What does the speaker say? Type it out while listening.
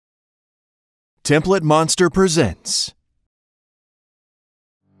TemplateMonster presents.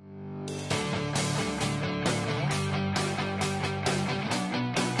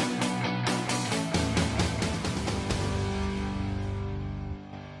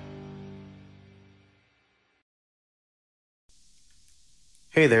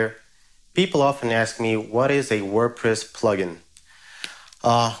 Hey there. People often ask me, what is a WordPress plugin?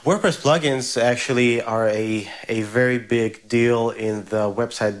 WordPress plugins actually are a very big deal in the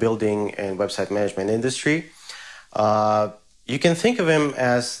website building and website management industry. You can think of them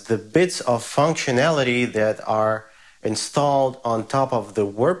as the bits of functionality that are installed on top of the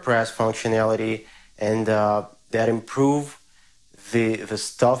WordPress functionality and that improve the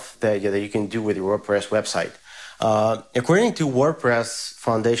stuff that you can do with your WordPress website. According to WordPress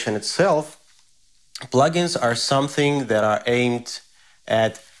Foundation itself, plugins are something that are aimed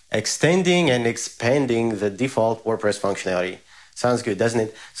at extending and expanding the default WordPress functionality. Sounds good, doesn't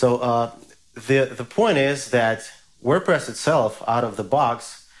it? So the point is that WordPress itself, out of the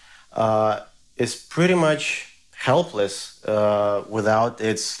box, is pretty much helpless without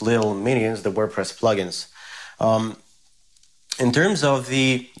its little minions, the WordPress plugins. In terms of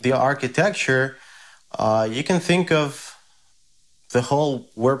the architecture, you can think of the whole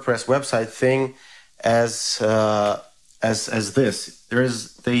WordPress website thing as this. There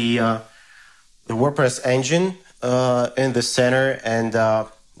is the WordPress engine in the center, and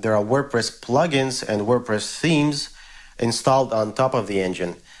there are WordPress plugins and WordPress themes installed on top of the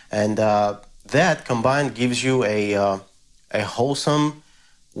engine, and that combined gives you a wholesome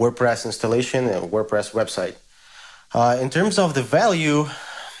WordPress installation and WordPress website. In terms of the value,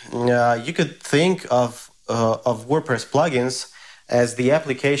 you could think of WordPress plugins as the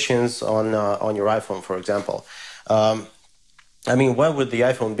applications on your iPhone, for example. I mean, what would the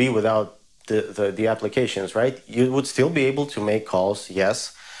iPhone be without the applications, right? You would still be able to make calls,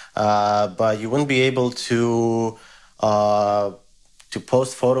 yes, but you wouldn't be able to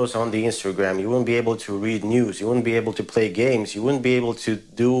post photos on the Instagram. You wouldn't be able to read news. You wouldn't be able to play games. You wouldn't be able to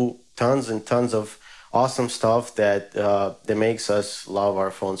do tons and tons of awesome stuff that makes us love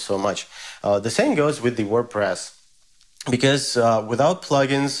our phones so much. The same goes with the WordPress, because without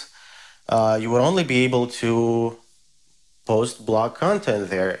plugins, you would only be able to post blog content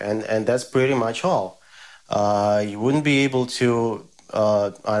there, and that's pretty much all. You wouldn't be able to,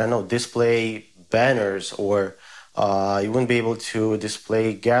 display banners, or you wouldn't be able to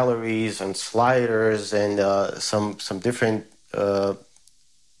display galleries and sliders and some different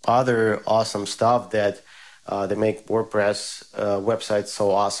other awesome stuff that make WordPress websites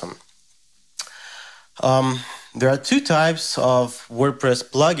so awesome. There are two types of WordPress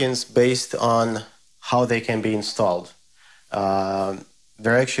plugins based on how they can be installed.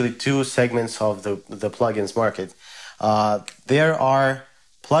 There are actually two segments of the plugins market. There are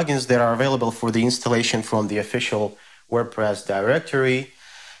plugins that are available for the installation from the official WordPress directory,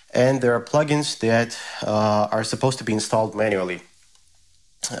 and there are plugins that are supposed to be installed manually.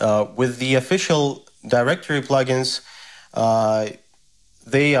 With the official directory plugins,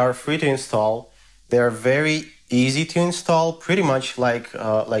 they are free to install. They are very easy to install, pretty much like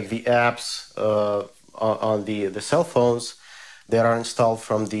the apps on the cell phones that are installed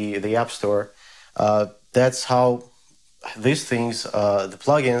from the App Store. That's how these things, the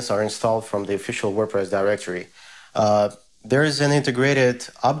plugins, are installed from the official WordPress directory. There is an integrated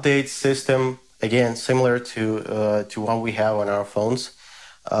update system, again, similar to what we have on our phones.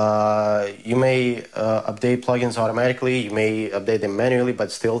 You may update plugins automatically, you may update them manually,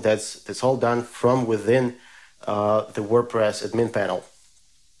 but still that's all done from within the WordPress admin panel.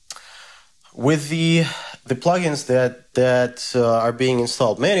 With the plugins that are being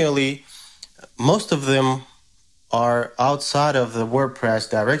installed manually, most of them are outside of the WordPress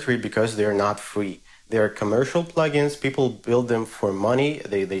directory because they're not free. They're commercial plugins. People build them for money.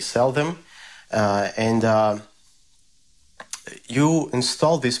 They sell them, and you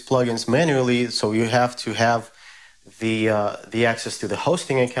install these plugins manually, so you have to have the access to the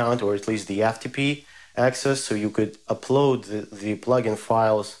hosting account, or at least the FTP access, so you could upload the plugin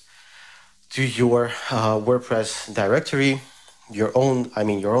files to your WordPress directory, your own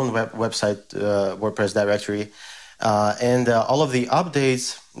website WordPress directory, and all of the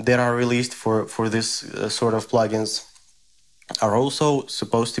updates that are released for this sort of plugins are also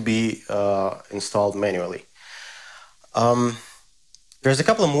supposed to be installed manually. There's a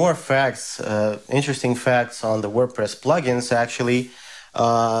couple of more facts, interesting facts on the WordPress plugins, actually.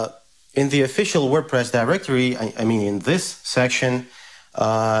 In the official WordPress directory, in this section,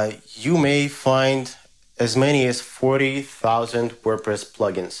 you may find as many as 40,000 WordPress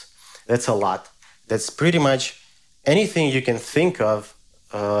plugins. That's a lot. That's pretty much anything you can think of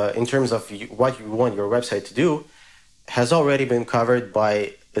in terms of what you want your website to do has already been covered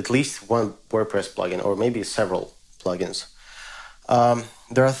by at least one WordPress plugin, or maybe several plugins.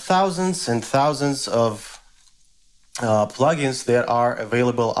 There are thousands and thousands of plugins that are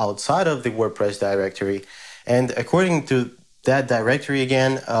available outside of the WordPress directory, and according to that directory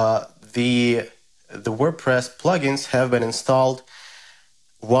again, the WordPress plugins have been installed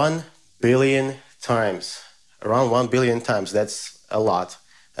 1 billion times, around 1 billion times. That's a lot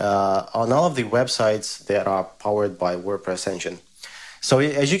on all of the websites that are powered by WordPress engine. So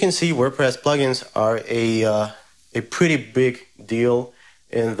as you can see, WordPress plugins are a pretty big deal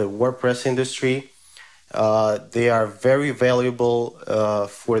in the WordPress industry. They are very valuable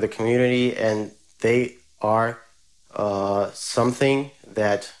for the community, and they are something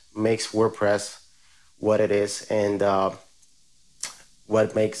that makes WordPress what it is and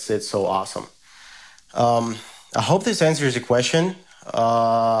what makes it so awesome. I hope this answers your question.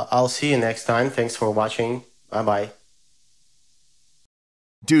 I'll see you next time. Thanks for watching. Bye-bye.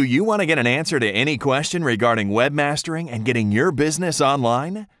 Do you want to get an answer to any question regarding webmastering and getting your business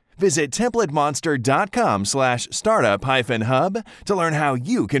online? Visit TemplateMonster.com/startup-hub to learn how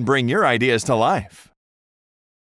you can bring your ideas to life.